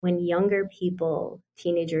when younger people,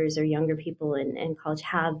 teenagers or younger people in college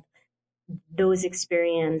have those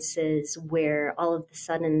experiences where all of a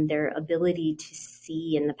sudden their ability to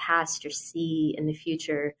see in the past or see in the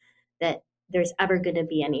future that there's ever going to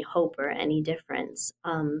be any hope or any difference.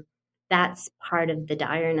 That's part of the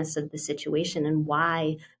direness of the situation and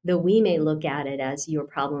why, though we may look at it as your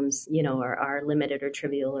problems, are limited or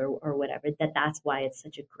trivial or whatever, that's why it's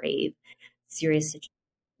such a grave, serious situation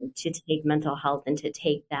to take mental health and to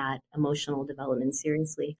take that emotional development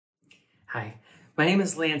seriously. Hi, my name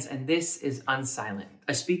is Lance, and this is Unsilent,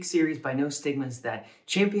 a speak series by No Stigmas that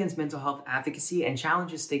champions mental health advocacy and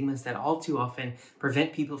challenges stigmas that all too often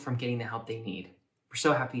prevent people from getting the help they need. We're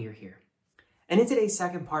so happy you're here. And in today's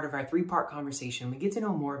second part of our three-part conversation, we get to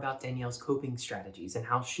know more about Danielle's coping strategies and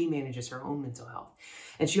how she manages her own mental health.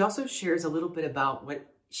 And she also shares a little bit about what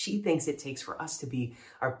she thinks it takes for us to be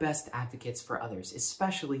our best advocates for others,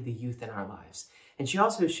 especially the youth in our lives. And she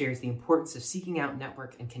also shares the importance of seeking out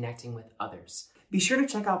network and connecting with others. Be sure to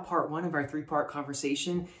check out part 1 of our three-part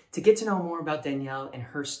conversation to get to know more about Danielle and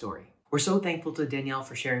her story. We're so thankful to Danielle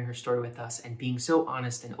for sharing her story with us and being so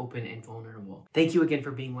honest and open and vulnerable. Thank you again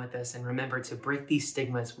for being with us, and remember, to break these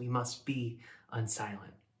stigmas, we must be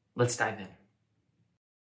unsilent. Let's dive in.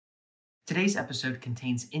 Today's episode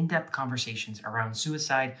contains in-depth conversations around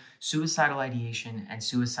suicide, suicidal ideation, and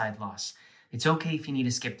suicide loss. It's okay if you need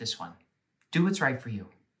to skip this one. Do what's right for you.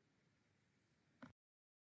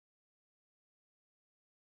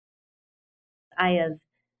 I have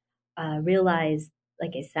realized,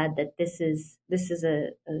 like I said, that this is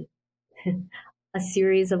a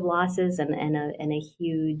series of losses and a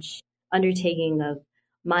huge undertaking of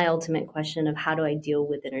my ultimate question of how do I deal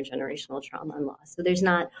with intergenerational trauma and loss. So there's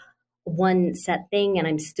not one set thing, and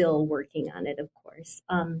I'm still working on it, of course.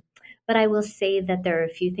 But I will say that there are a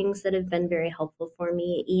few things that have been very helpful for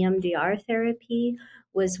me. EMDR therapy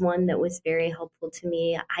was one that was very helpful to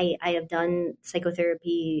me. I have done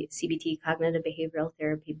psychotherapy, CBT, cognitive behavioral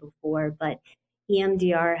therapy before, but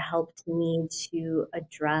EMDR helped me to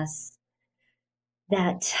address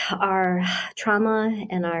that our trauma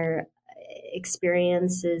and our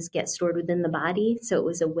experiences get stored within the body. So it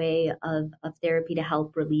was a way of therapy to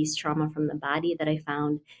help release trauma from the body that I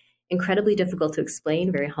found incredibly difficult to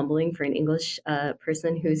explain, very humbling for an English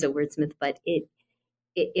person who's a wordsmith, but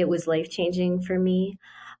it was life-changing for me.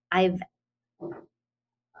 I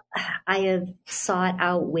have sought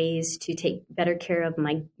out ways to take better care of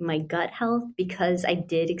my gut health because I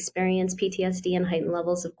did experience PTSD and heightened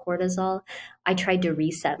levels of cortisol. I tried to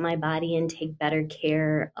reset my body and take better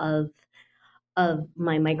care of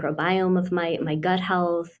my microbiome, of my gut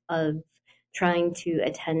health, of trying to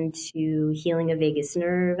attend to healing a vagus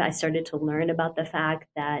nerve. I started to learn about the fact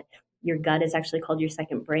that your gut is actually called your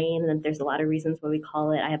second brain, and that there's a lot of reasons why we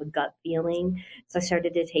call it. I have a gut feeling. So I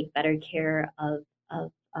started to take better care of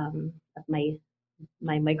my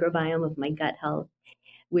microbiome, of my gut health,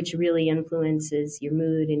 which really influences your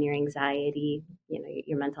mood and your anxiety,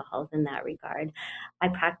 your mental health in that regard. I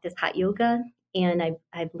practice hot yoga, and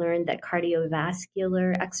I've learned that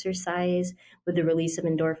cardiovascular exercise with the release of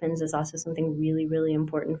endorphins is also something really, really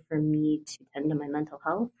important for me to tend to my mental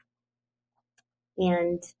health.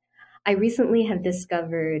 And I recently have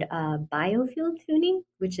discovered biofield tuning,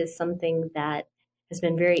 which is something that has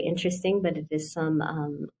been very interesting, but it is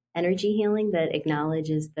some energy healing that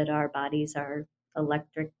acknowledges that our bodies are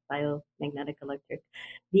electric, biomagnetic electric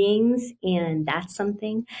beings. And that's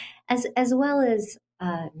something, as well as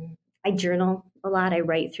I journal a lot. I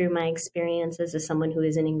write through my experiences as someone who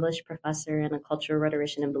is an English professor and a cultural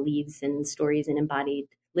rhetorician and believes in stories and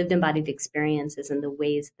lived embodied experiences, and the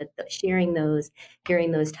ways that sharing those,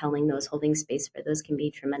 hearing those, telling those, holding space for those can be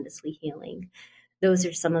tremendously healing. Those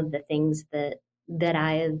are some of the things that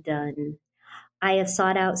I have done. I have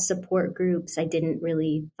sought out support groups. I didn't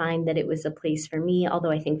really find that it was a place for me, although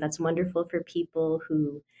I think that's wonderful for people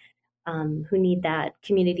who need that.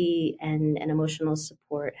 Community and emotional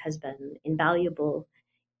support has been invaluable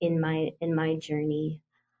in my journey.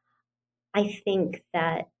 I think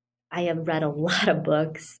that I have read a lot of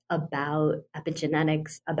books about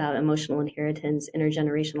epigenetics, about emotional inheritance,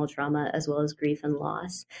 intergenerational trauma, as well as grief and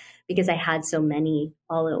loss, because I had so many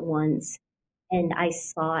all at once. And I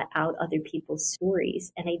sought out other people's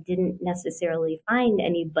stories, and I didn't necessarily find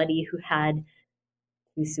anybody who had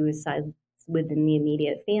two suicides within the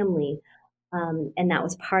immediate family. And that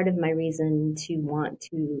was part of my reason to want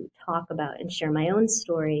to talk about and share my own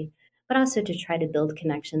story, but also to try to build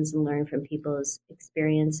connections and learn from people's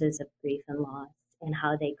experiences of grief and loss and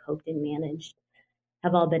how they coped and managed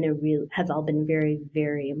have all been very,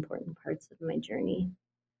 very important parts of my journey.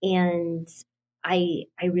 And I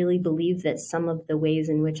really believe that some of the ways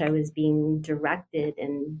in which I was being directed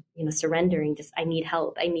and, surrendering, just I need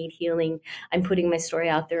help, I need healing, I'm putting my story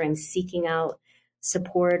out there, I'm seeking out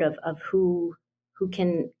support of who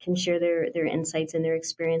can share their insights and their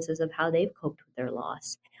experiences of how they've coped with their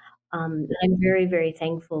loss. I'm very, very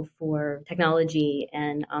thankful for technology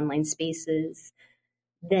and online spaces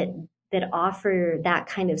that that offer that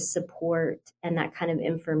kind of support and that kind of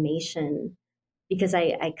information, because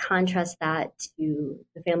I contrast that to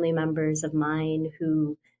the family members of mine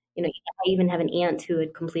who, I even have an aunt who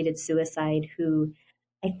had completed suicide, who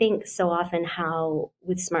I think so often how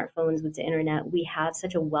with smartphones, with the internet, we have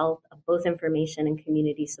such a wealth of both information and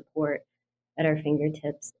community support at our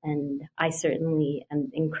fingertips. And I certainly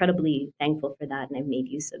am incredibly thankful for that. And I've made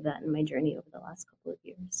use of that in my journey over the last couple of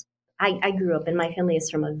years. I grew up, and my family is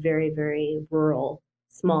from a very, very rural,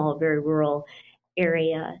 small, very rural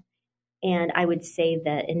area. And I would say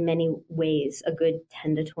that in many ways, a good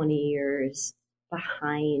 10 to 20 years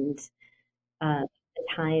behind the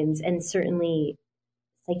times, and certainly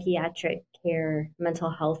psychiatric care, mental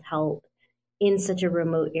health help in such a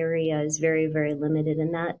remote area is very, very limited.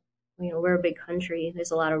 And that, we're a big country. There's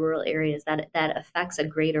a lot of rural areas that affects a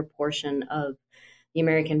greater portion of the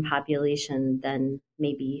American population than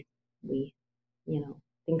maybe we,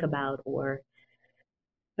 think about or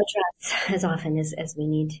address as often as we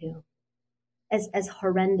need to. As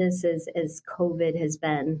horrendous as COVID has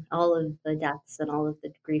been, all of the deaths and all of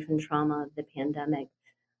the grief and trauma of the pandemic,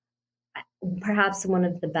 perhaps one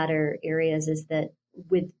of the better areas is that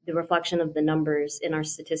with the reflection of the numbers in our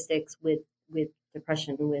statistics, with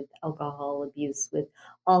depression, with alcohol abuse, with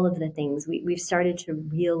all of the things, we've started to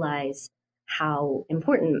realize how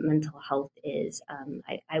important mental health is.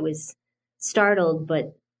 I was startled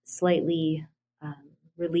but slightly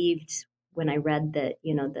relieved when I read that,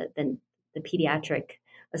 the pediatric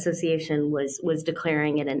association was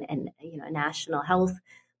declaring it a national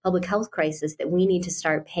public health crisis, that we need to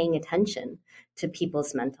start paying attention to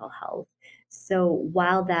people's mental health. So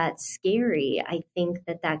while that's scary, I think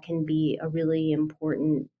that can be a really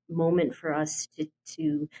important moment for us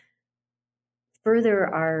to further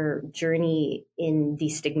our journey in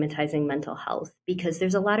destigmatizing mental health, because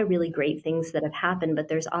there's a lot of really great things that have happened, but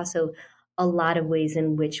there's also a lot of ways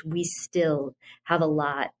in which we still have a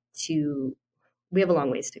lot to we have a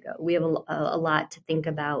long ways to go. We have a lot to think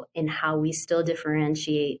about in how we still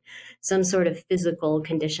differentiate some sort of physical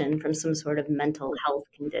condition from some sort of mental health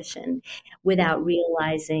condition without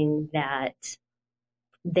realizing that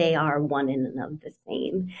they are one and of the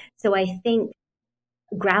same. So I think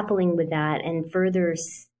grappling with that and further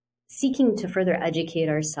seeking to further educate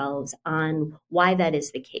ourselves on why that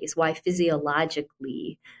is the case, why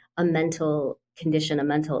physiologically a mental condition, a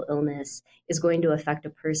mental illness is going to affect a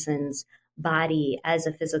person's body as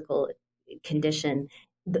a physical condition.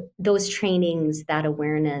 Those trainings, that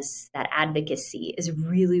awareness, that advocacy is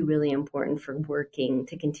really, really important for working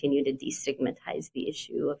to continue to destigmatize the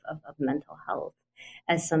issue of mental health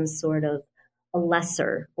as some sort of a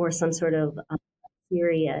lesser or some sort of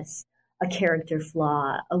serious, a character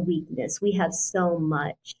flaw, a weakness. We have so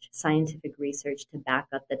much scientific research to back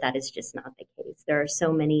up that is just not the case. There are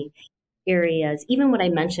so many areas, even what I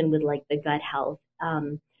mentioned with like the gut health,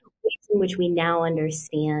 ways in which we now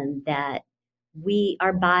understand that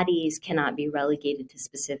our bodies cannot be relegated to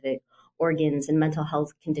specific organs, and mental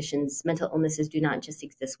health conditions, mental illnesses do not just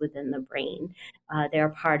exist within the brain. They are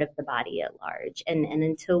part of the body at large. And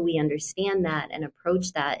until we understand that and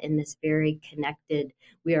approach that in this very connected,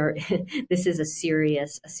 this is a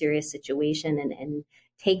serious situation, and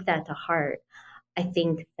take that to heart, I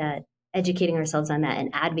think that educating ourselves on that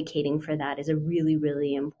and advocating for that is a really,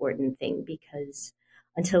 really important thing, because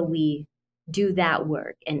until we do that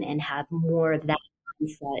work and have more of that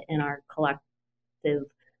mindset in our collective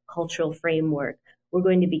cultural framework, we're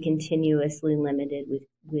going to be continuously limited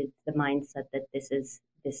with the mindset that this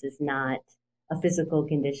is not a physical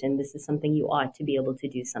condition. This is something you ought to be able to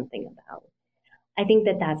do something about. I think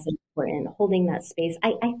that's important, holding that space.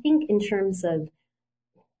 I think in terms of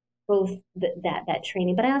both that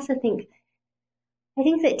training, but I think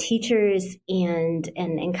that teachers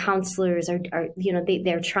and counselors are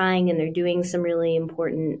they're trying and they're doing some really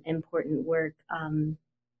important work.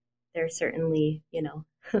 They're certainly,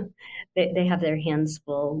 they have their hands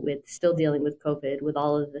full with still dealing with COVID, with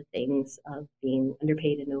all of the things of being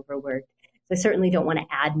underpaid and overworked. So I certainly don't want to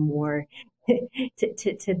add more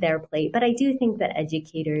to their plate. But I do think that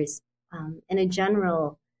educators, in a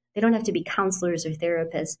general, they don't have to be counselors or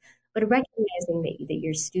therapists, but recognizing that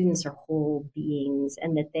your students are whole beings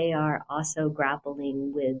and that they are also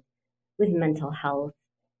grappling with mental health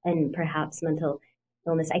and perhaps mental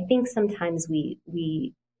illness. I think sometimes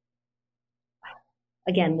we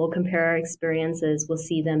again, we'll compare our experiences, we'll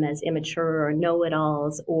see them as immature or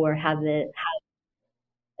know-it-alls, or have the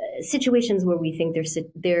situations where we think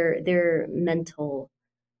their mental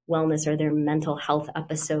wellness or their mental health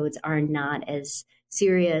episodes are not as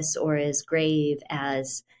serious or as grave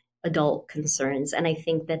as adult concerns. And I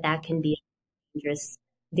think that that can be a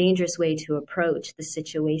dangerous way to approach the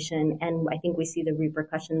situation. And I think we see the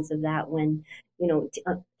repercussions of that when,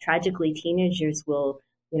 tragically teenagers will,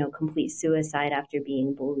 complete suicide after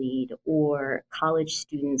being bullied, or college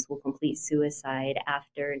students will complete suicide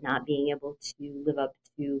after not being able to live up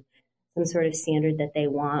to some sort of standard that they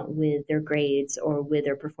want with their grades or with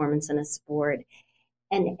their performance in a sport.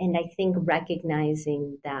 And I think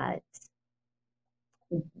recognizing that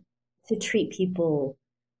to treat people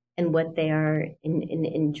and what they are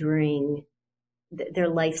enduring, their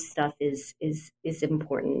life stuff is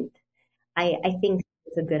important. I think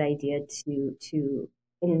it's a good idea to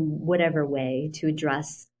in whatever way to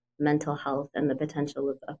address mental health and the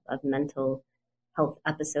potential of mental health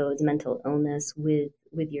episodes, mental illness with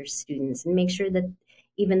your students, and make sure that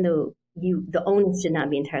even though the onus should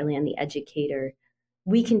not be entirely on the educator,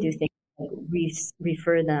 we can do things like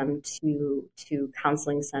refer them to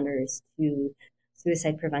counseling centers, to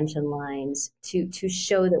suicide prevention lines, to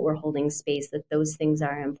show that we're holding space, that those things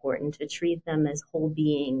are important, to treat them as whole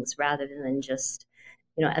beings rather than just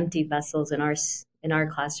empty vessels in our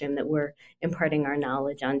classroom that we're imparting our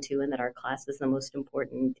knowledge onto, and that our class is the most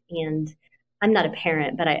important. And I'm not a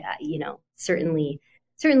parent, but certainly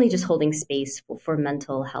just holding space for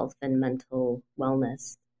mental health and mental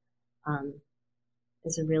wellness um,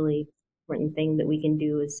 is a really important thing that we can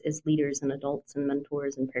do as leaders and adults and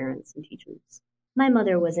mentors and parents and teachers. My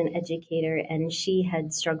mother was an educator, and she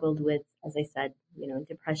had struggled with, as I said,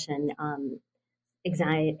 depression,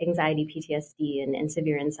 anxiety, PTSD, and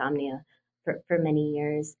severe insomnia for many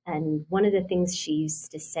years. And one of the things she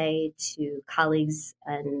used to say to colleagues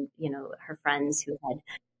and her friends who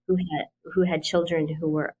had children who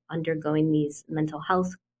were undergoing these mental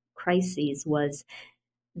health crises was,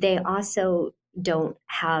 they also don't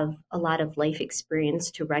have a lot of life experience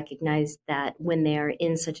to recognize that when they're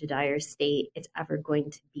in such a dire state, it's ever going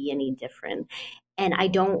to be any different. And I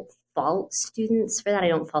don't fault students for that. I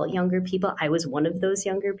don't fault younger people. I was one of those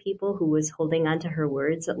younger people who was holding on to her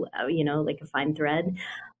words, like a fine thread.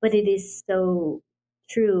 But it is so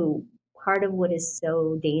true. Part of what is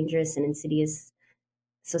so dangerous and insidious,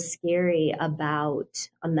 so scary about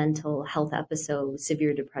a mental health episode,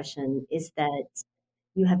 severe depression, is that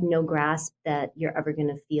you have no grasp that you're ever going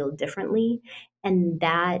to feel differently. And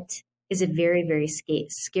that is a very, very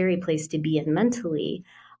scary place to be in mentally.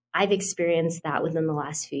 I've experienced that within the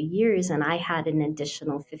last few years, and I had an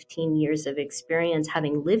additional 15 years of experience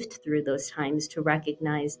having lived through those times to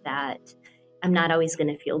recognize that I'm not always going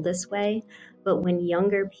to feel this way. But when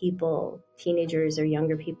younger people, teenagers or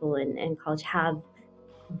younger people in college, have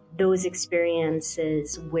those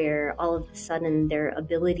experiences where all of a sudden their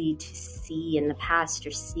ability to see in the past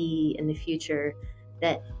or see in the future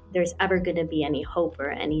that there's ever going to be any hope or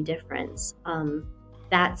any difference,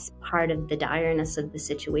 that's part of the direness of the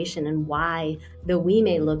situation, and why, though we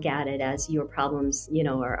may look at it as your problems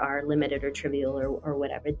are limited or trivial or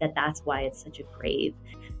whatever, that's why it's such a grave,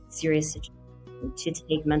 serious situation to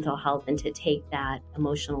take mental health and to take that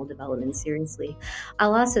emotional development seriously.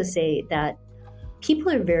 I'll also say that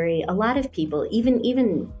a lot of people,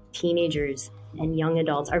 even teenagers and young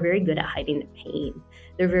adults, are very good at hiding the pain.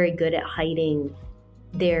 They're very good at hiding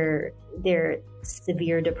their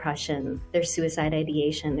severe depression, their suicide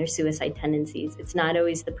ideation, their suicide tendencies. It's not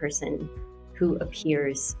always the person who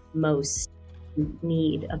appears most in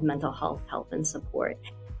need of mental health help and support.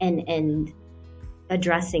 And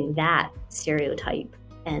addressing that stereotype,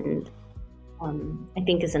 and I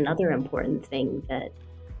think, is another important thing that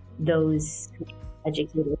those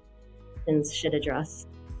educated should address.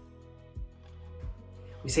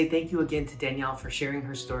 We say thank you again to Danielle for sharing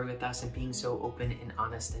her story with us and being so open and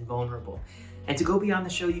honest and vulnerable. And to go beyond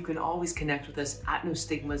the show, you can always connect with us at No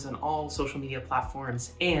Stigmas on all social media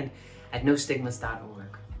platforms and at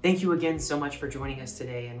nostigmas.org. Thank you again so much for joining us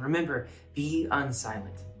today. And remember, be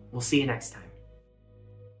unsilent. We'll see you next time.